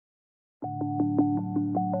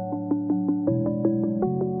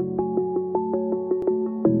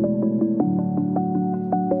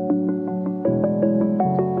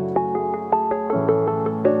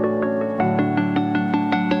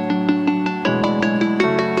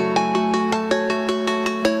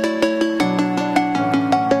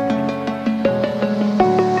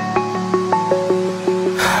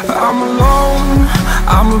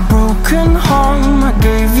I'm a broken home. I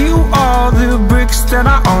gave you all the bricks that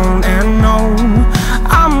I own and know.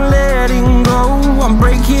 I'm letting go. I'm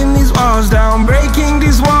breaking these walls down, breaking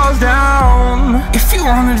these walls down. If you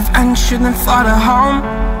want adventure, then fly to home.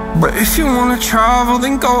 But if you wanna travel,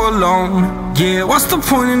 then go alone. Yeah, what's the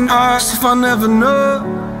point in us if I never know?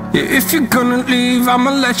 Yeah, if you're gonna leave,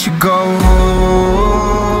 I'ma let you go.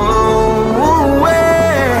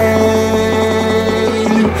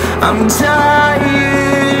 I'm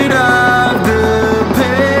tired of the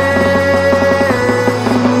pain.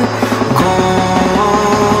 Go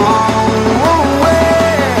away.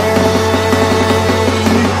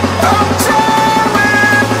 I'm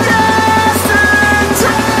tired of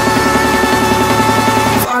yesterday.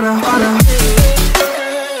 Flutter, flutter.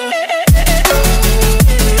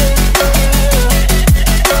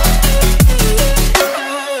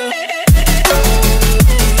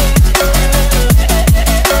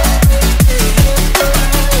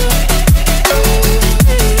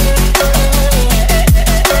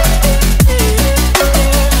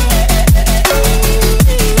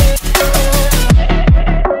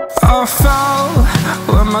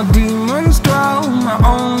 Demons dwell, my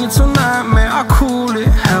own little nightmare, I call it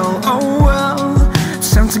hell. Oh well, it's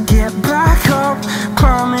time to get back up,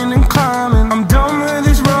 climbing and climbing. I'm done with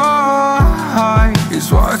this ride, is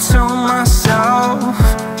what I tell myself,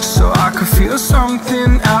 so I could feel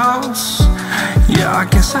something else. Yeah, I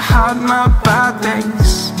guess I had my bad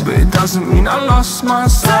days, but it doesn't mean I lost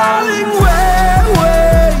myself. Darling, where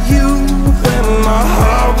were you when my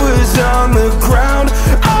heart was on the ground?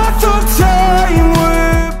 I thought time would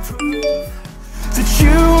that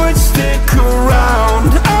you would stick around.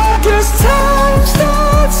 I guess time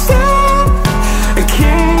starts down, a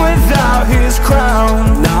king without his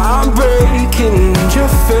crown. Now I'm breaking and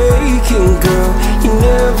you're faking, girl. You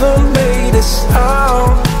never made a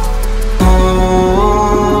sound. Oh,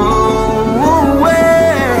 wait,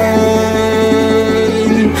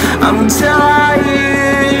 I'm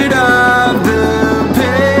tired of the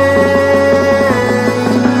pain.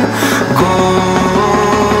 Go.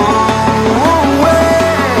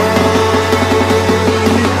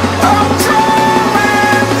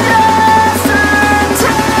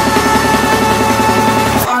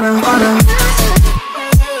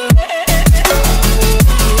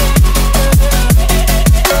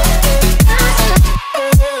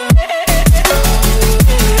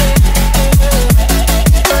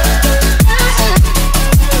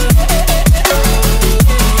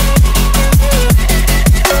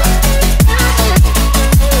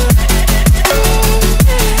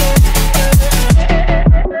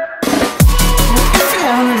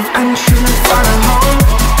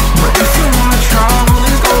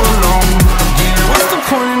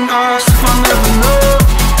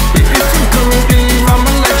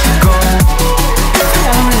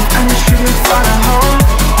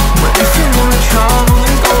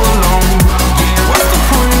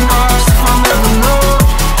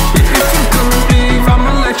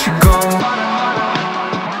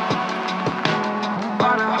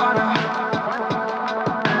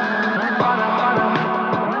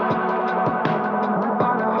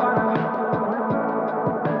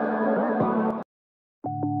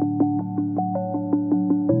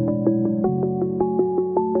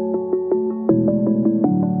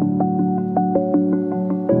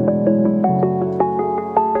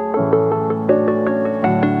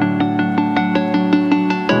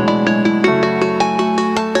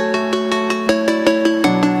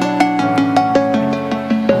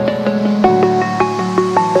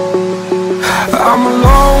 I'm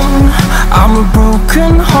alone, I'm a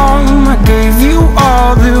broken home. I gave you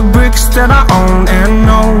all the bricks that I own and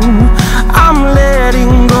know. I'm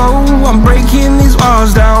letting go, I'm breaking these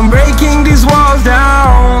walls down, breaking these walls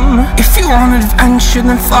down. If you want adventure,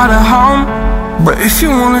 then fly to home. But if you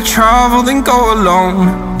wanna travel, then go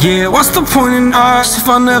alone. Yeah, what's the point in us if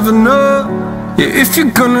I never know? Yeah, if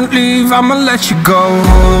you're gonna leave, I'ma let you go.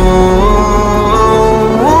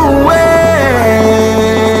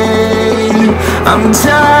 I'm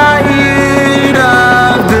tired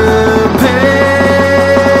of the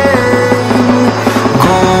pain.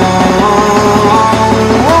 Go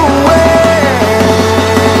away.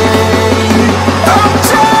 I'm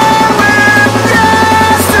tired of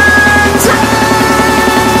yesterday.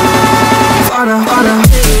 Flutter, flutter.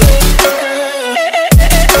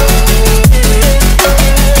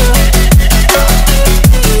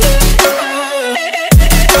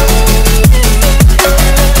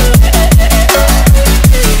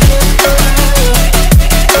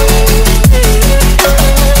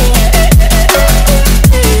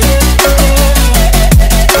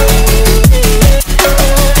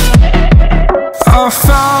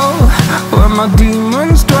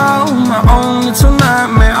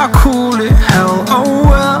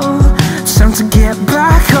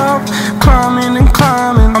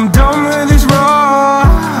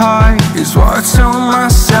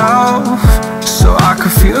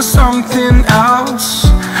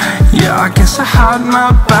 guess I had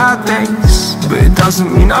my bad days, but it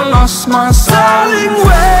doesn't mean I lost my style. Darling,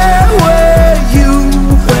 where were you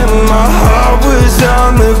when my heart was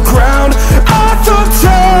on the ground? I thought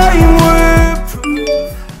time would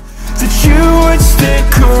prove that you would stick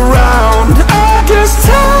around. I guess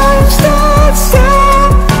time stood still,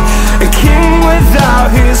 a king without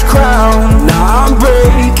his crown. Now I'm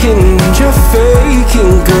breaking and you're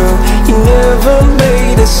faking, girl. You never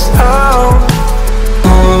made a sound.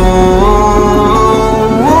 Oh,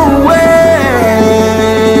 wait,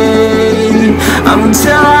 I'm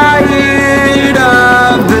tired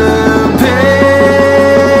of the pain.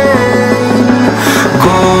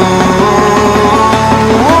 Go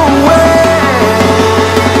away.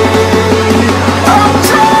 I'm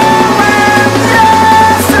doing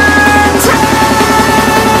yesterday.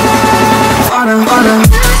 Flutter, flutter.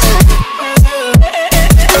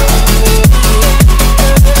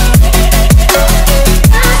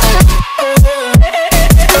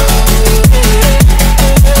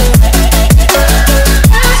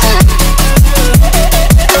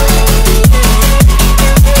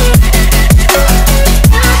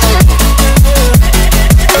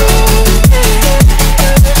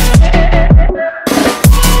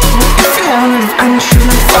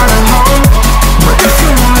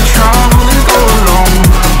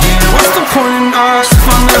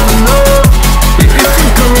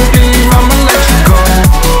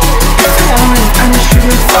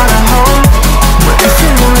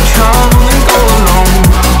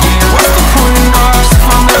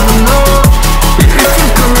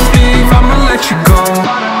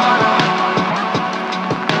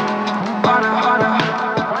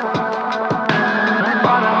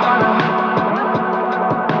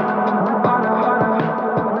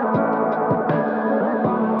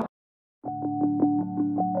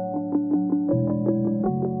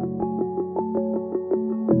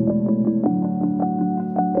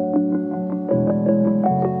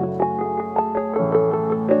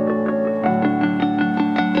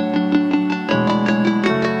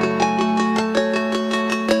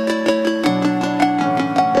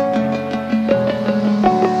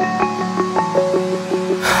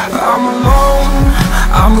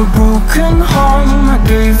 Broken home, I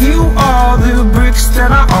gave you all the bricks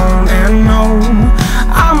that I own and know.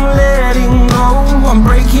 I'm letting go, I'm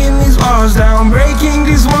breaking these walls down, breaking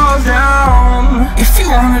these walls down. If you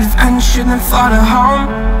want adventure, then fly to home,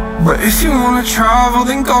 but if you wanna travel,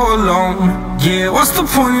 then go alone. Yeah, what's the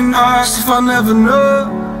point in us if I never know?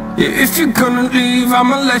 Yeah, if you're gonna leave,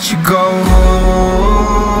 I'ma let you go.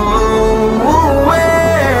 Away,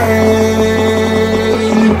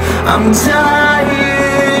 I'm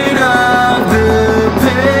tired of the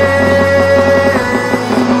pain.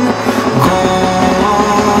 Go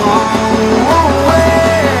away.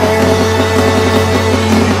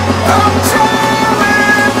 I'm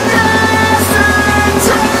tired of yesterday.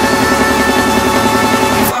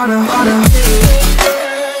 Flutter, flutter.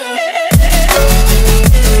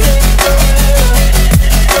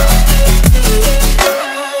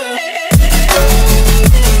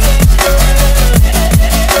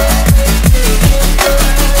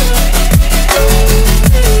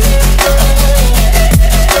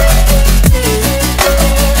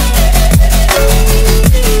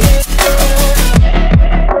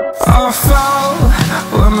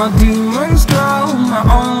 My demons grow, my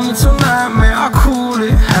own little nightmare, I call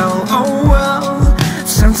it hell. Oh well,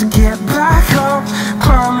 it's time to get back up,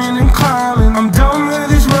 climbing and climbing. I'm done with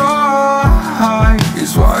this ride,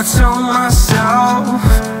 is what I tell myself,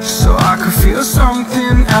 so I could feel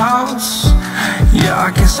something else. Yeah, I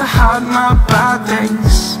guess I had my bad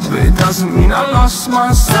days, but it doesn't mean I lost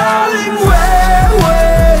my style. Darling, where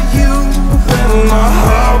were you when my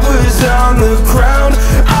heart was on the ground?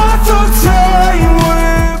 I thought time would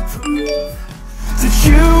that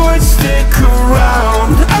you would stick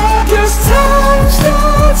around. I guess time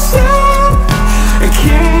stood still, a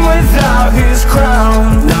king without his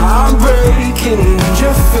crown. Now I'm breaking and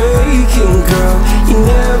you're faking, girl. You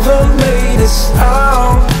never made a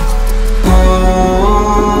sound. Oh,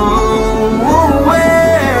 wait,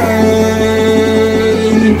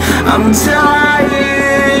 I'm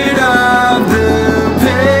tired of the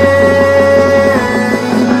pain.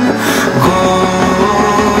 Go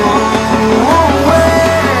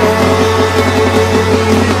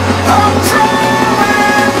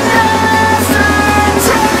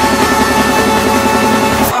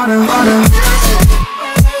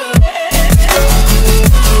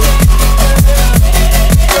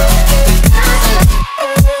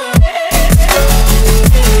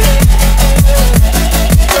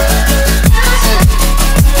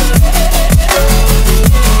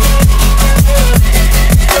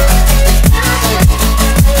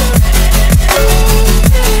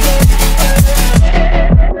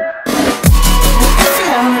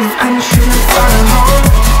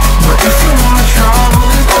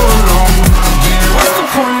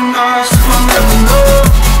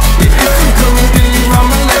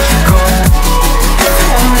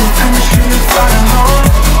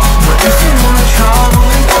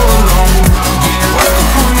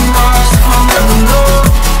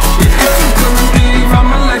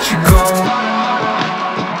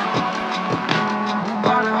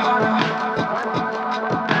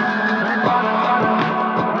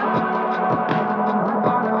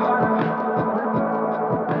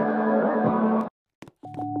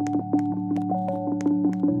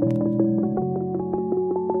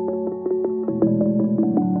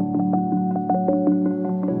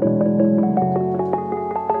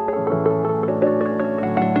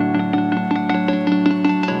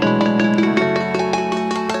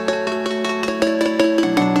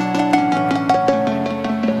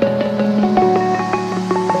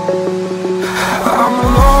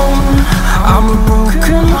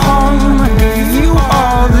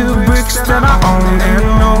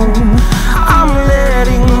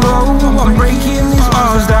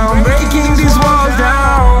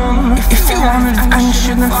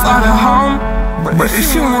But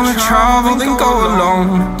if you wanna travel, then go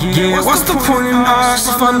alone. Yeah, what's the point in us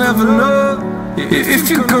if I never know? If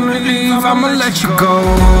you're gonna leave, I'ma let you go.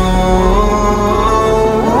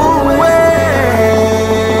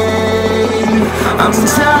 I'm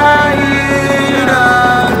tired of